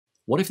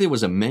What if there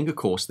was a manga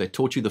course that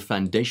taught you the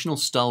foundational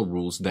style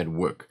rules that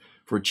work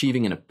for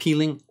achieving an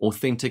appealing,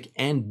 authentic,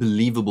 and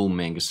believable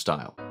manga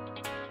style?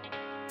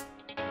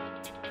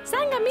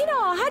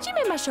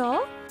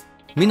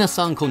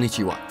 Minasan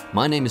konnichiwa.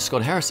 My name is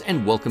Scott Harris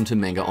and welcome to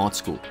Manga Art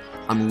School.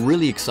 I'm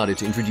really excited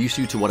to introduce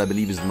you to what I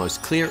believe is the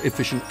most clear,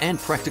 efficient, and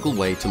practical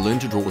way to learn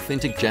to draw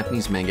authentic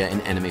Japanese manga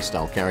and anime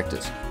style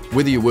characters.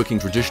 Whether you're working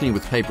traditionally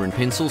with paper and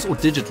pencils or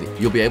digitally,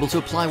 you'll be able to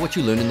apply what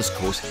you learn in this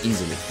course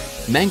easily.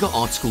 Manga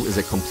Art School is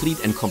a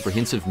complete and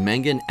comprehensive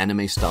manga and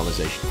anime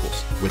stylization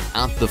course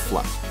without the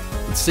fluff.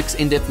 With 6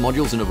 in-depth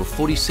modules and over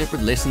 40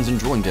 separate lessons and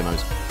drawing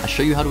demos, I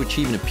show you how to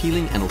achieve an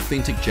appealing and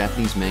authentic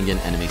Japanese manga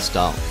and anime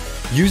style.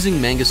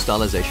 Using manga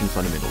stylization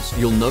fundamentals,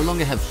 you'll no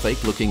longer have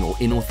fake-looking or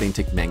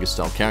inauthentic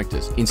manga-style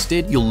characters.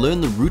 Instead, you'll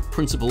learn the root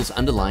principles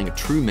underlying a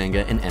true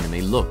manga and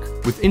anime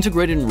look. With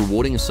integrated and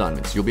rewarding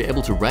assignments, you'll be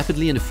able to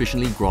rapidly and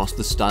efficiently grasp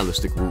the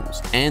stylistic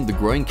rules. And the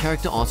growing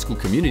Character Art School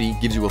community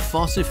gives you a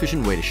fast and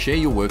efficient way to share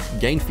your work,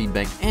 gain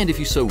feedback, and if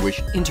you so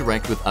wish,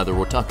 interact with other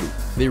otaku.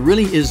 There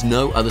really is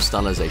no other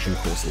stylization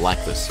course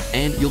like this,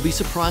 and you'll be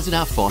surprised at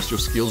how fast your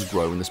skills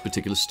grow in this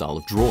particular style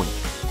of drawing.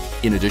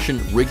 In addition,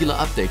 regular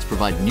updates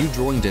provide new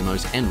drawing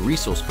demos and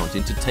resource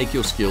content to take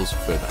your skills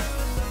further.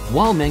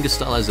 While manga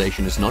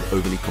stylization is not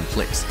overly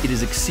complex, it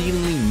is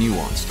exceedingly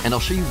nuanced, and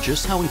I'll show you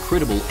just how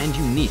incredible and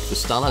unique the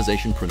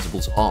stylization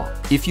principles are.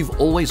 If you've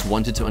always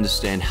wanted to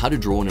understand how to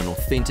draw in an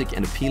authentic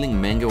and appealing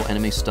manga or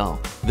anime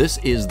style, this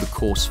is the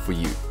course for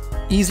you.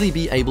 Easily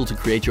be able to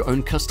create your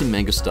own custom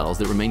manga styles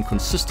that remain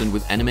consistent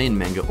with anime and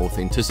manga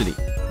authenticity,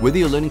 whether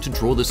you're learning to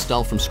draw this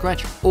style from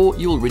scratch or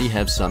you already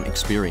have some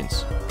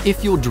experience.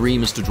 If your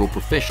dream is to draw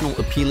professional,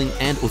 appealing,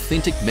 and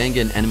authentic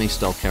manga and anime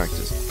style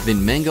characters,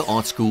 then Manga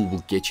Art School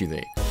will get you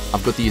there.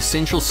 I've got the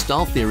essential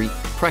style theory,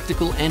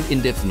 practical and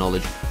in-depth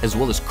knowledge, as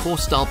well as core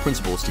style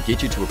principles to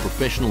get you to a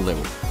professional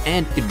level,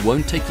 and it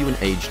won't take you an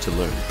age to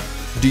learn.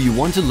 Do you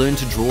want to learn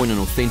to draw in an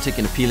authentic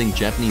and appealing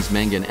Japanese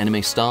manga and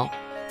anime style?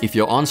 If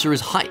your answer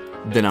is hi,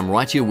 then I'm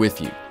right here with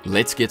you.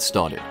 Let's get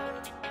started.